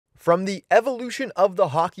From the evolution of the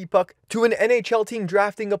hockey puck to an NHL team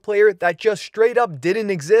drafting a player that just straight up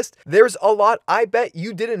didn't exist, there's a lot I bet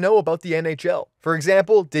you didn't know about the NHL. For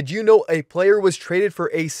example, did you know a player was traded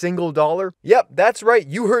for a single dollar? Yep, that's right,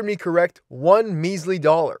 you heard me correct, one measly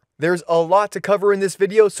dollar. There's a lot to cover in this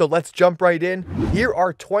video, so let's jump right in. Here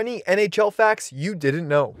are 20 NHL facts you didn't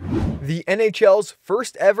know. The NHL's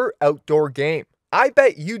first ever outdoor game. I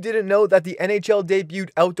bet you didn't know that the NHL debuted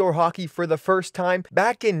outdoor hockey for the first time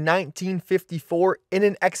back in 1954 in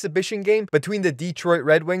an exhibition game between the Detroit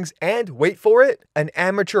Red Wings and, wait for it, an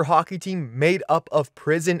amateur hockey team made up of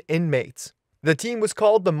prison inmates. The team was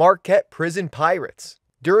called the Marquette Prison Pirates.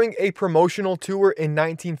 During a promotional tour in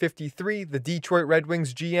 1953, the Detroit Red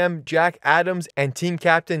Wings GM Jack Adams and team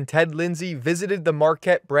captain Ted Lindsay visited the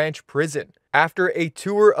Marquette Branch Prison. After a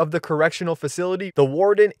tour of the correctional facility, the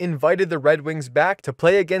warden invited the Red Wings back to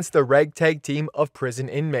play against the ragtag team of prison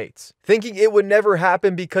inmates. Thinking it would never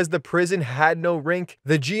happen because the prison had no rink,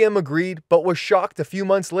 the GM agreed, but was shocked a few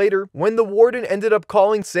months later when the warden ended up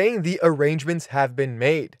calling saying the arrangements have been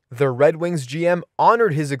made. The Red Wings GM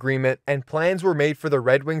honored his agreement, and plans were made for the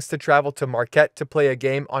Red Wings to travel to Marquette to play a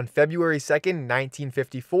game on February 2nd,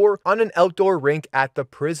 1954 on an outdoor rink at the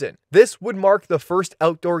prison. This would mark the first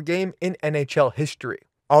outdoor game in NHL history.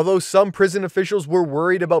 Although some prison officials were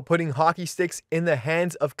worried about putting hockey sticks in the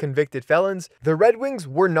hands of convicted felons, the Red Wings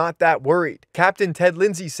were not that worried. Captain Ted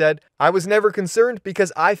Lindsay said, "I was never concerned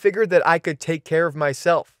because I figured that I could take care of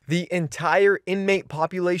myself." The entire inmate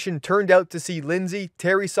population turned out to see Lindsay,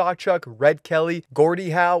 Terry Sawchuk, Red Kelly,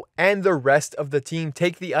 Gordie Howe, and the rest of the team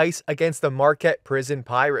take the ice against the Marquette Prison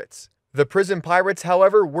Pirates. The Prison Pirates,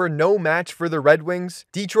 however, were no match for the Red Wings.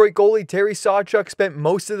 Detroit goalie Terry Sawchuk spent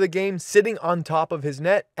most of the game sitting on top of his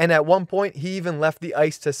net, and at one point he even left the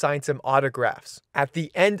ice to sign some autographs. At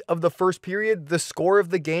the end of the first period, the score of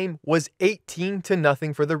the game was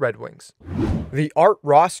 18-0 for the Red Wings. The Art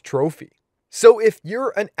Ross Trophy. So if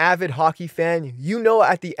you're an avid hockey fan, you know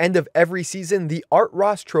at the end of every season, the Art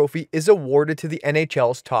Ross Trophy is awarded to the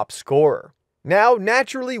NHL's top scorer. Now,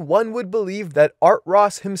 naturally, one would believe that Art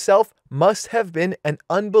Ross himself must have been an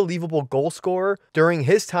unbelievable goal scorer during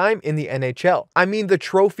his time in the NHL. I mean, the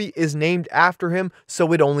trophy is named after him,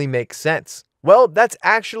 so it only makes sense. Well, that's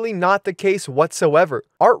actually not the case whatsoever.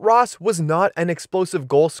 Art Ross was not an explosive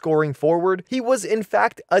goal-scoring forward. He was in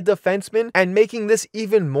fact a defenseman, and making this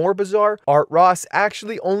even more bizarre, Art Ross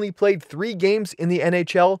actually only played 3 games in the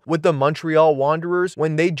NHL with the Montreal Wanderers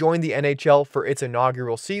when they joined the NHL for its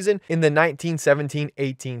inaugural season in the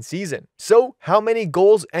 1917-18 season. So, how many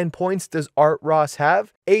goals and points does Art Ross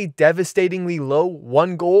have? A devastatingly low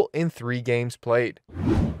 1 goal in 3 games played.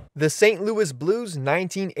 The St. Louis Blues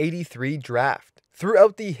 1983 draft.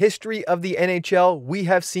 Throughout the history of the NHL, we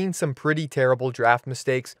have seen some pretty terrible draft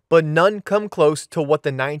mistakes, but none come close to what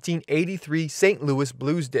the 1983 St. Louis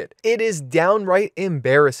Blues did. It is downright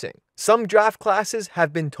embarrassing. Some draft classes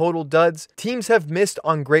have been total duds, teams have missed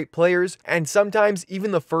on great players, and sometimes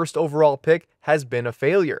even the first overall pick has been a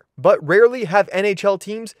failure. But rarely have NHL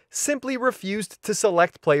teams simply refused to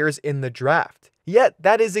select players in the draft. Yet,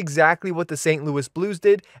 that is exactly what the St. Louis Blues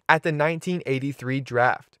did at the 1983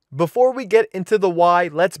 draft. Before we get into the why,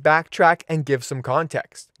 let's backtrack and give some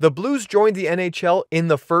context. The Blues joined the NHL in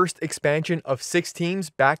the first expansion of 6 teams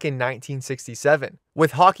back in 1967.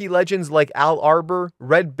 With hockey legends like Al Arbour,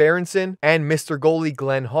 Red Berenson, and Mr. Goalie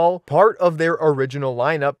Glenn Hall part of their original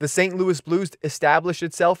lineup, the St. Louis Blues established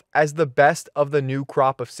itself as the best of the new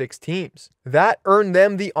crop of 6 teams. That earned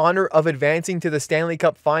them the honor of advancing to the Stanley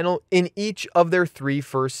Cup Final in each of their 3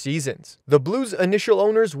 first seasons. The Blues' initial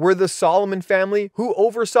owners were the Solomon family, who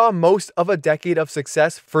oversaw most of a decade of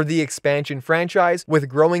success for the expansion franchise with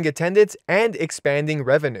growing attendance and expanding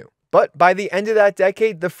revenue. But by the end of that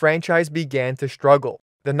decade, the franchise began to struggle.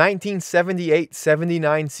 The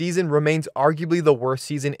 1978-79 season remains arguably the worst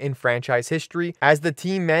season in franchise history, as the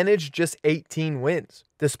team managed just 18 wins.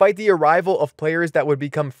 Despite the arrival of players that would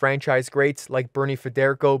become franchise greats like Bernie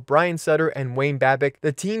Federko, Brian Sutter, and Wayne Babbitt,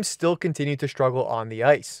 the team still continued to struggle on the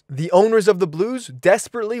ice. The owners of the Blues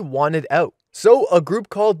desperately wanted out. So, a group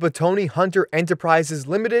called Batoni Hunter Enterprises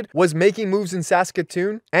Limited was making moves in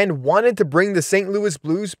Saskatoon and wanted to bring the St. Louis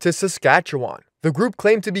Blues to Saskatchewan. The group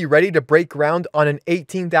claimed to be ready to break ground on an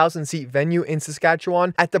 18,000-seat venue in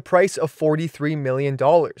Saskatchewan at the price of $43 million.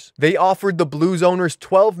 They offered the Blues owners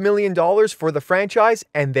 $12 million for the franchise,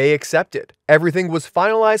 and they accepted. Everything was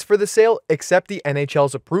finalized for the sale except the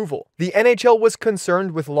NHL's approval. The NHL was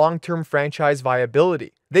concerned with long-term franchise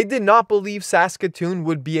viability. They did not believe Saskatoon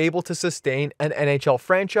would be able to sustain an NHL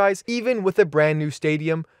franchise even with a brand new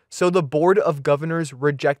stadium, so the Board of Governors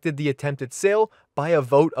rejected the attempted sale by a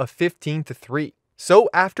vote of 15-3.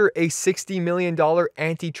 So after a $60 million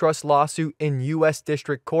antitrust lawsuit in U.S.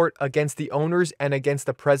 District Court against the owners and against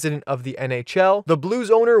the president of the NHL, the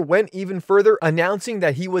Blues owner went even further, announcing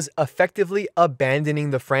that he was effectively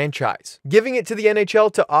abandoning the franchise, giving it to the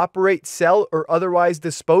NHL to operate, sell, or otherwise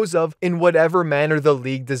dispose of in whatever manner the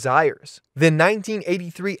league desires. The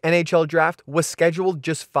 1983 NHL draft was scheduled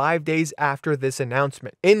just 5 days after this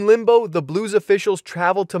announcement. In limbo, the Blues officials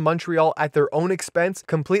traveled to Montreal at their own expense,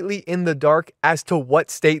 completely in the dark as to what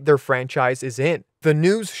state their franchise is in. The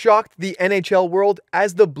news shocked the NHL world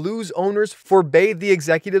as the Blues owners forbade the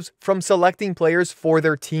executives from selecting players for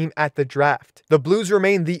their team at the draft. The Blues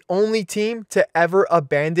remain the only team to ever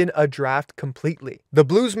abandon a draft completely. The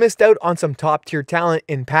Blues missed out on some top-tier talent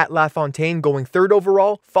in Pat LaFontaine going 3rd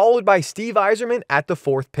overall, followed by Steve Yzerman at the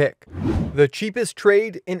 4th pick. The cheapest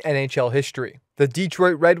trade in NHL history. The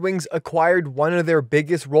Detroit Red Wings acquired one of their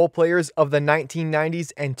biggest role players of the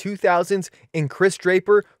 1990s and 2000s in Chris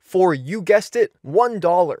Draper for, you guessed it,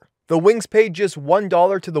 $1. The Wings paid just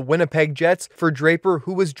 $1 to the Winnipeg Jets for Draper,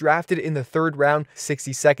 who was drafted in the 3rd round,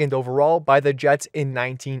 62nd overall by the Jets in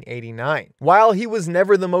 1989. While he was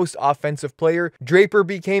never the most offensive player, Draper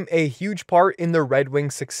became a huge part in the Red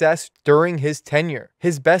Wings' success during his tenure.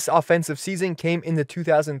 His best offensive season came in the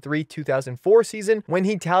 2003-2004 season when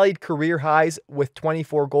he tallied career highs with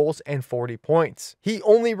 24 goals and 40 points. He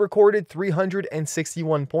only recorded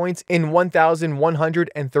 361 points in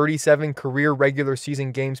 1,137 career regular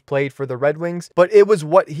season games played for the Red Wings, but it was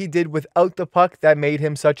what he did without the puck that made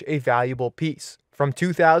him such a valuable piece. From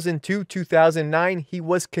 2000 to 2009, he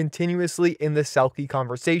was continuously in the Selke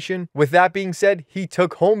conversation. With that being said, he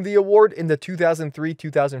took home the award in the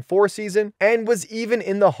 2003-2004 season and was even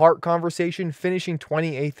in the Hart conversation, finishing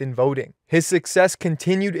 28th in voting. His success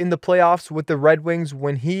continued in the playoffs with the Red Wings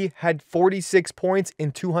when he had 46 points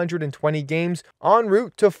in 220 games, en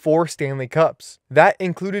route to 4 Stanley Cups. That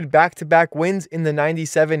included back-to-back wins in the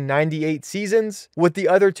 97-98 seasons, with the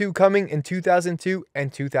other 2 coming in 2002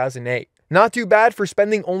 and 2008. Not too bad for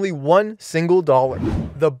spending only $1 single dollar.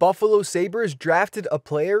 The Buffalo Sabres drafted a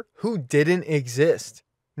player who didn't exist.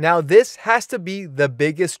 Now this has to be the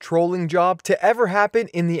biggest trolling job to ever happen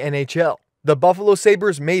in the NHL. The Buffalo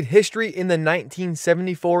Sabres made history in the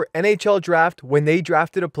 1974 NHL draft when they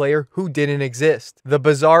drafted a player who didn't exist. The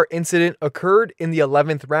bizarre incident occurred in the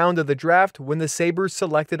 11th round of the draft when the Sabres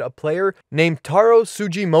selected a player named Taro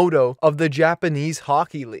Tsujimoto of the Japanese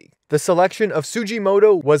Hockey League. The selection of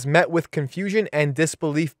Tsujimoto was met with confusion and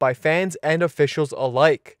disbelief by fans and officials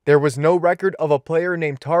alike. There was no record of a player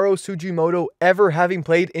named Taro Tsujimoto ever having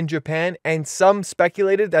played in Japan, and some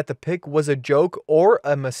speculated that the pick was a joke or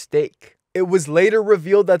a mistake. It was later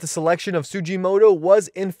revealed that the selection of Tsujimoto was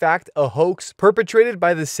in fact a hoax perpetrated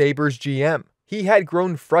by the Sabres GM. He had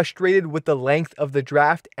grown frustrated with the length of the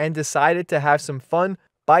draft and decided to have some fun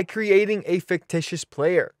by creating a fictitious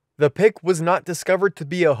player. The pick was not discovered to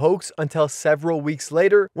be a hoax until several weeks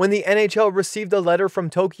later when the NHL received a letter from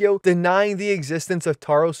Tokyo denying the existence of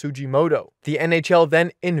Taro Tsujimoto. The NHL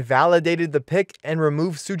then invalidated the pick and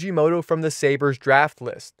removed Tsujimoto from the Sabres draft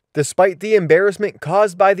list. Despite the embarrassment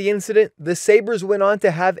caused by the incident, the Sabres went on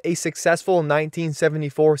to have a successful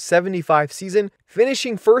 1974-75 season,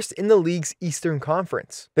 finishing first in the league's Eastern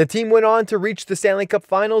Conference. The team went on to reach the Stanley Cup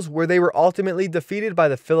Finals, where they were ultimately defeated by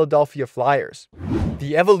the Philadelphia Flyers.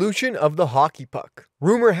 The evolution of the hockey puck.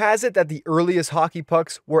 Rumor has it that the earliest hockey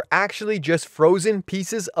pucks were actually just frozen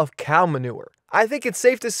pieces of cow manure. I think it's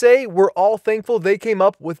safe to say we're all thankful they came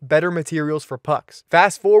up with better materials for pucks.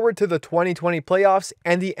 Fast forward to the 2020 playoffs,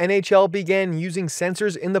 and the NHL began using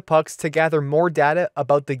sensors in the pucks to gather more data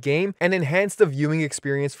about the game and enhance the viewing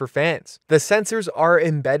experience for fans. The sensors are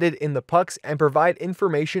embedded in the pucks and provide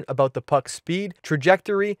information about the puck's speed,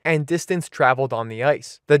 trajectory, and distance traveled on the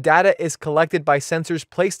ice. The data is collected by sensors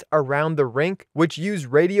placed around the rink, which use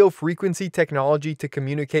radio frequency technology to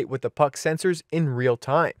communicate with the puck sensors in real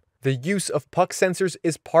time. The use of puck sensors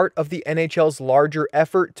is part of the NHL's larger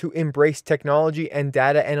effort to embrace technology and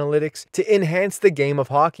data analytics to enhance the game of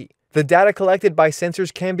hockey. The data collected by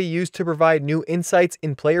sensors can be used to provide new insights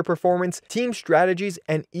in player performance, team strategies,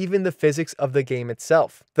 and even the physics of the game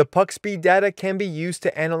itself. The puck speed data can be used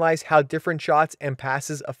to analyze how different shots and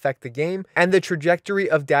passes affect the game, and the trajectory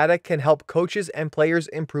of data can help coaches and players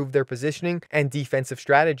improve their positioning and defensive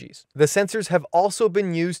strategies. The sensors have also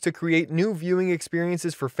been used to create new viewing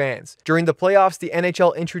experiences for fans. During the playoffs, the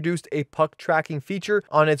NHL introduced a puck tracking feature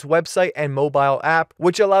on its website and mobile app,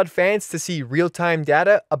 which allowed fans to see real-time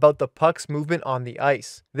data about the puck's movement on the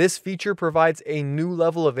ice. This feature provides a new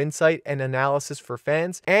level of insight and analysis for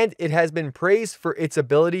fans, and it has been praised for its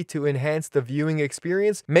ability to enhance the viewing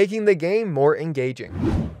experience, making the game more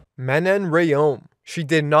engaging. Manon Rhéaume. She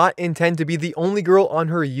did not intend to be the only girl on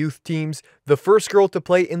her youth teams, the first girl to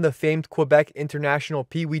play in the famed Quebec International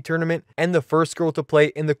Pee Wee Tournament, and the first girl to play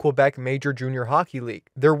in the Quebec Major Junior Hockey League.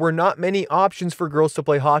 There were not many options for girls to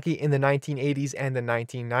play hockey in the 1980s and the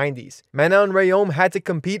 1990s. Manon Rhéaume had to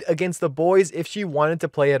compete against the boys if she wanted to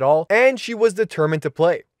play at all, and she was determined to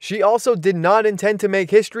play. She also did not intend to make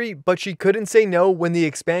history, but she couldn't say no when the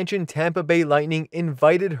expansion Tampa Bay Lightning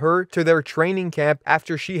invited her to their training camp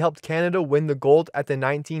after she helped Canada win the gold at the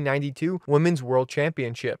 1992 Women's World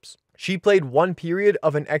Championships. She played one period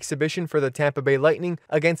of an exhibition for the Tampa Bay Lightning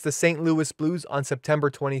against the St. Louis Blues on September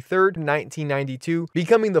 23, 1992,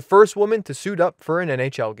 becoming the first woman to suit up for an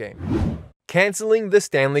NHL game. Canceling the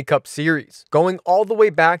Stanley Cup Series. Going all the way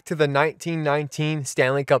back to the 1919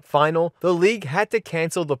 Stanley Cup Final, the league had to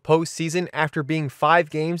cancel the postseason after being 5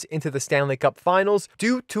 games into the Stanley Cup Finals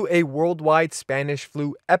due to a worldwide Spanish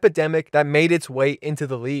flu epidemic that made its way into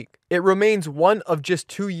the league. It remains one of just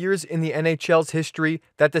 2 years in the NHL's history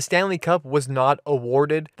that the Stanley Cup was not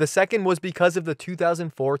awarded. The second was because of the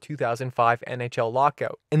 2004-2005 NHL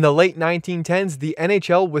lockout. In the late 1910s, the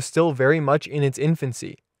NHL was still very much in its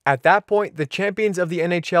infancy. At that point, the champions of the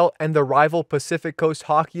NHL and the rival Pacific Coast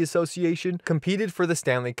Hockey Association competed for the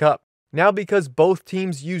Stanley Cup. Now, because both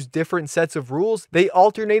teams used different sets of rules, they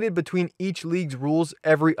alternated between each league's rules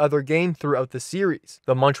every other game throughout the series.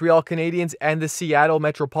 The Montreal Canadiens and the Seattle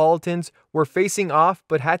Metropolitans were facing off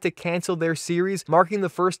but had to cancel their series, marking the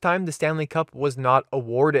first time the Stanley Cup was not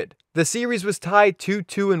awarded. The series was tied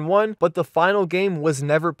 2-2-1, but the final game was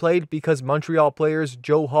never played because Montreal players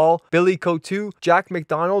Joe Hall, Billy Coteau, Jack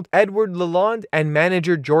McDonald, Edward Lalonde, and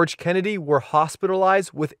manager George Kennedy were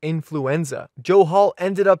hospitalized with influenza. Joe Hall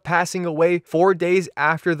ended up passing away 4 days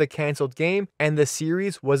after the cancelled game, and the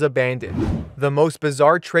series was abandoned. The most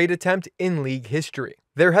bizarre trade attempt in league history.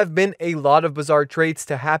 There have been a lot of bizarre trades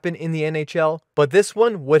to happen in the NHL, but this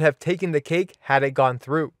one would have taken the cake had it gone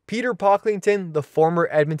through. Peter Pocklington, the former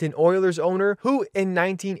Edmonton Oilers owner, who in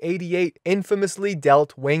 1988 infamously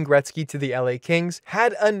dealt Wayne Gretzky to the LA Kings,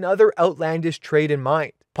 had another outlandish trade in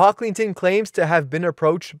mind. Pocklington claims to have been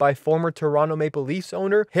approached by former Toronto Maple Leafs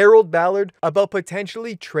owner Harold Ballard about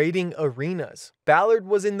potentially trading arenas. Ballard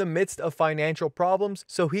was in the midst of financial problems,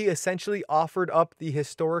 so he essentially offered up the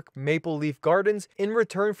historic Maple Leaf Gardens in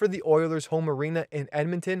return for the Oilers' home arena in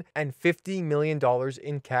Edmonton and $50 million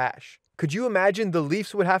in cash. Could you imagine the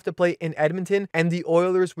Leafs would have to play in Edmonton and the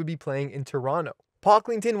Oilers would be playing in Toronto?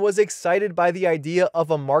 Pocklington was excited by the idea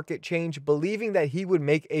of a market change, believing that he would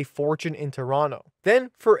make a fortune in Toronto.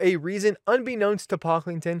 Then, for a reason unbeknownst to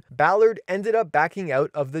Pocklington, Ballard ended up backing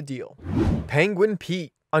out of the deal. Penguin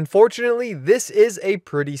Pete. Unfortunately, this is a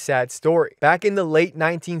pretty sad story. Back in the late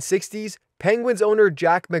 1960s, Penguins owner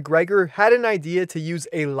Jack McGregor had an idea to use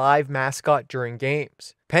a live mascot during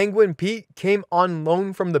games. Penguin Pete came on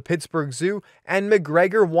loan from the Pittsburgh Zoo, and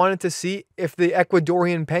McGregor wanted to see if the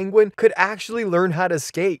Ecuadorian penguin could actually learn how to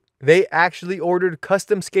skate. They actually ordered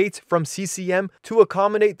custom skates from CCM to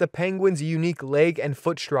accommodate the penguin's unique leg and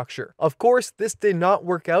foot structure. Of course, this did not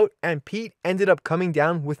work out, and Pete ended up coming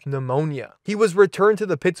down with pneumonia. He was returned to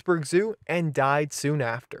the Pittsburgh Zoo and died soon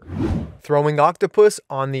after. Throwing octopus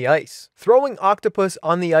on the ice. Throwing octopus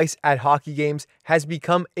on the ice at hockey games has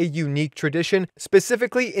become a unique tradition,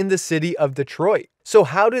 specifically in the city of Detroit. So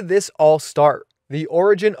how did this all start? The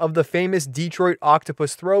origin of the famous Detroit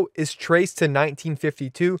octopus throw is traced to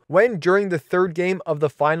 1952, when during the third game of the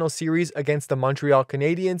final series against the Montreal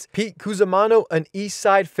Canadiens, Pete Cusimano, an East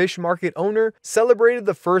Side fish market owner, celebrated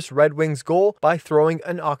the first Red Wings goal by throwing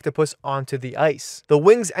an octopus onto the ice. The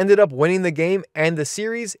Wings ended up winning the game and the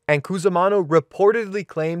series, and Cusimano reportedly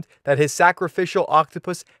claimed that his sacrificial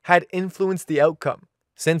octopus had influenced the outcome.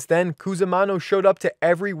 Since then, Cusimano showed up to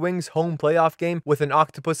every Wings home playoff game with an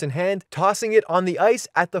octopus in hand, tossing it on the ice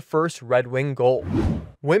at the first Red Wing goal.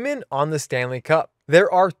 Women on the Stanley Cup.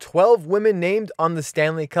 There are 12 women named on the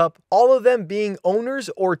Stanley Cup, all of them being owners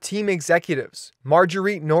or team executives.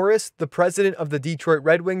 Marjorie Norris, the president of the Detroit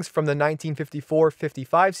Red Wings from the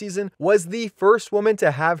 1954-55 season, was the first woman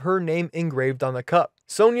to have her name engraved on the cup.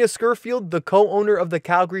 Sonia Skurfield, the co-owner of the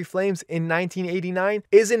Calgary Flames in 1989,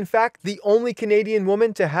 is in fact the only Canadian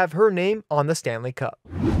woman to have her name on the Stanley Cup.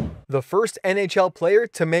 The first NHL player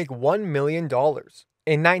to make $1 million.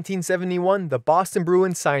 In 1971, the Boston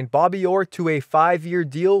Bruins signed Bobby Orr to a 5-year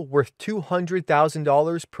deal worth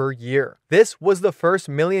 $200,000 per year. This was the first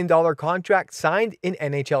 $1 million contract signed in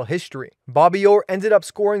NHL history. Bobby Orr ended up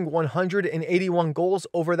scoring 181 goals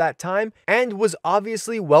over that time and was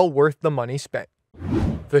obviously well worth the money spent.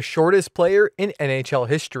 The shortest player in NHL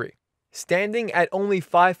history. Standing at only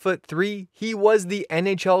 5'3", he was the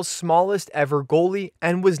NHL's smallest ever goalie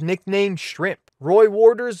and was nicknamed Shrimp. Roy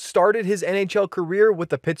Waters started his NHL career with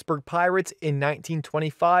the Pittsburgh Pirates in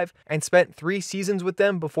 1925 and spent 3 seasons with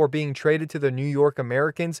them before being traded to the New York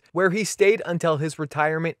Americans, where he stayed until his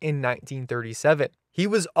retirement in 1937. He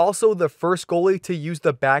was also the first goalie to use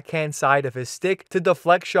the backhand side of his stick to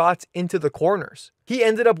deflect shots into the corners. He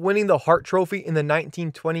ended up winning the Hart Trophy in the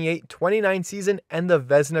 1928-29 season and the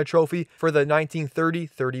Vezina Trophy for the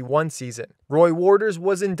 1930-31 season. Roy Waters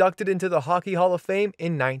was inducted into the Hockey Hall of Fame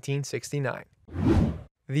in 1969.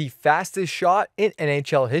 The fastest shot in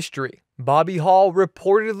NHL history. Bobby Hall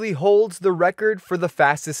reportedly holds the record for the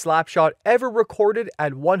fastest slap shot ever recorded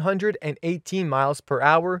at 118 miles per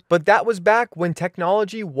hour, but that was back when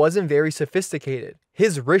technology wasn't very sophisticated.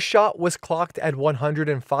 His wrist shot was clocked at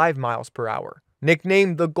 105 miles per hour.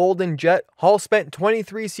 Nicknamed the Golden Jet, Hall spent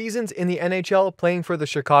 23 seasons in the NHL playing for the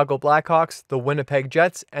Chicago Blackhawks, the Winnipeg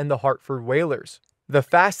Jets, and the Hartford Whalers. The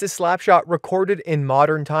fastest slapshot recorded in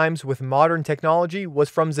modern times with modern technology was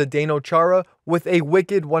from Zdeno Chara with a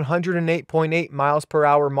wicked 108.8 miles per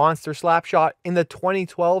hour monster slapshot in the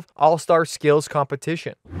 2012 All-Star Skills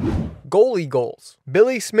Competition. Goalie goals.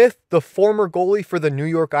 Billy Smith, the former goalie for the New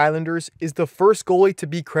York Islanders, is the first goalie to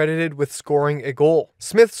be credited with scoring a goal.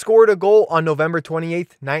 Smith scored a goal on November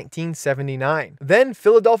 28, 1979. Then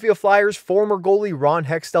Philadelphia Flyers former goalie Ron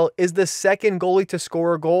Hextall is the second goalie to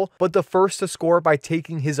score a goal, but the first to score by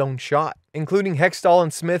taking his own shot. Including Hextall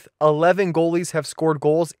and Smith, 11 goalies have scored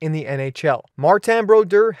goals in the NHL. Martin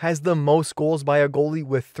Brodeur has the most goals by a goalie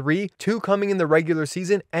with 3, 2 coming in the regular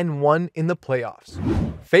season and 1 in the playoffs.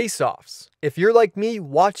 Face-offs. If you're like me,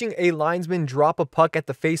 watching a linesman drop a puck at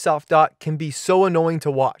the face-off dot can be so annoying to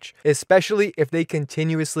watch, especially if they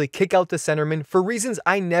continuously kick out the centerman for reasons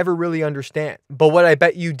I never really understand. But what I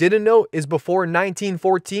bet you didn't know is before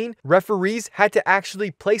 1914, referees had to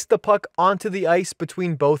actually place the puck onto the ice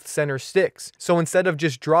between both center sticks. So instead of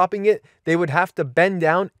just dropping it, they would have to bend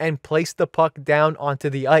down and place the puck down onto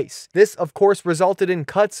the ice. This, of course, resulted in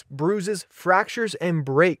cuts, bruises, fractures, and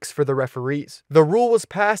breaks for the referees. The rule was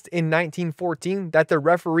passed in 1914 that the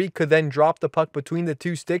referee could then drop the puck between the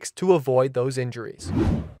 2 sticks to avoid those injuries.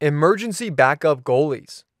 Emergency backup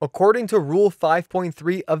goalies. According to Rule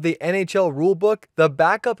 5.3 of the NHL rulebook, the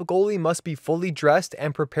backup goalie must be fully dressed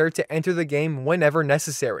and prepared to enter the game whenever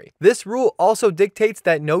necessary. This rule also dictates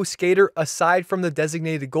that no skater aside from the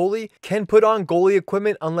designated goalie can put on goalie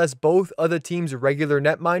equipment unless both of the team's regular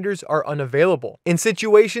netminders are unavailable. In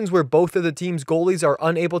situations where both of the team's goalies are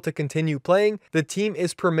unable to continue playing, the team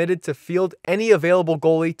is permitted to field any available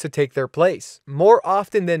goalie to take their place. More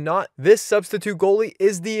often than not, this substitute goalie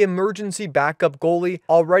is the emergency backup goalie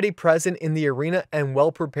already present in the arena and well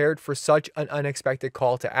prepared for such an unexpected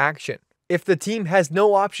call to action. If the team has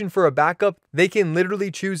no option for a backup, they can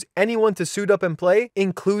literally choose anyone to suit up and play,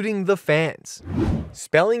 including the fans.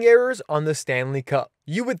 Spelling errors on the Stanley Cup.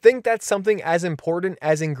 You would think that something as important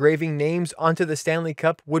as engraving names onto the Stanley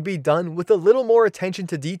Cup would be done with a little more attention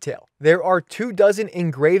to detail. There are 24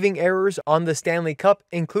 engraving errors on the Stanley Cup,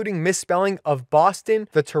 including misspelling of Boston,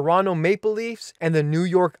 the Toronto Maple Leafs, and the New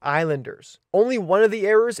York Islanders. Only one of the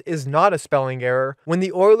errors is not a spelling error. When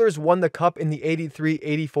the Oilers won the Cup in the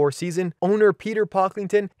 83-84 season, owner Peter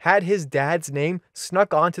Pocklington had his dad's name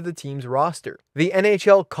snuck onto the team's roster. The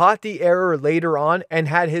NHL caught the error later on and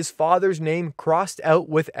had his father's name crossed out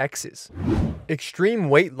with X's. Extreme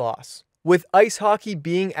weight loss. With ice hockey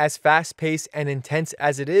being as fast-paced and intense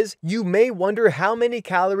as it is, you may wonder how many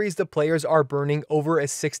calories the players are burning over a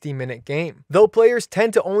 60-minute game. Though players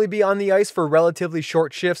tend to only be on the ice for relatively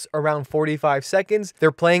short shifts around 45 seconds,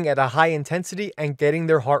 they're playing at a high intensity and getting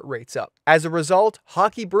their heart rates up. As a result,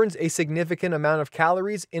 hockey burns a significant amount of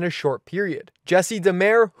calories in a short period. Jesse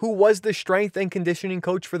Demare, who was the strength and conditioning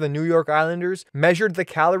coach for the New York Islanders, measured the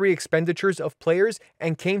calorie expenditures of players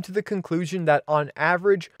and came to the conclusion that on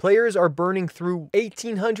average, players are burning through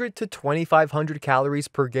 1,800 to 2,500 calories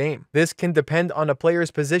per game. This can depend on a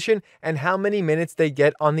player's position and how many minutes they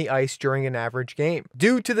get on the ice during an average game.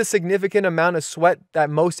 Due to the significant amount of sweat that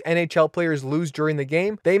most NHL players lose during the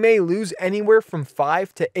game, they may lose anywhere from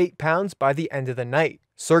 5 to 8 pounds by the end of the night.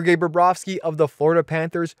 Sergei Bobrovsky of the Florida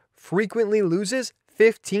Panthers frequently loses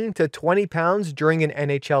 15 to 20 pounds during an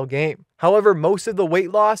NHL game. However, most of the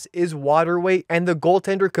weight loss is water weight, and the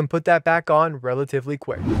goaltender can put that back on relatively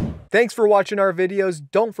quick. Thanks for watching our videos.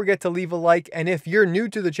 Don't forget to leave a like, and if you're new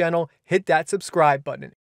to the channel, hit that subscribe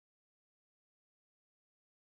button.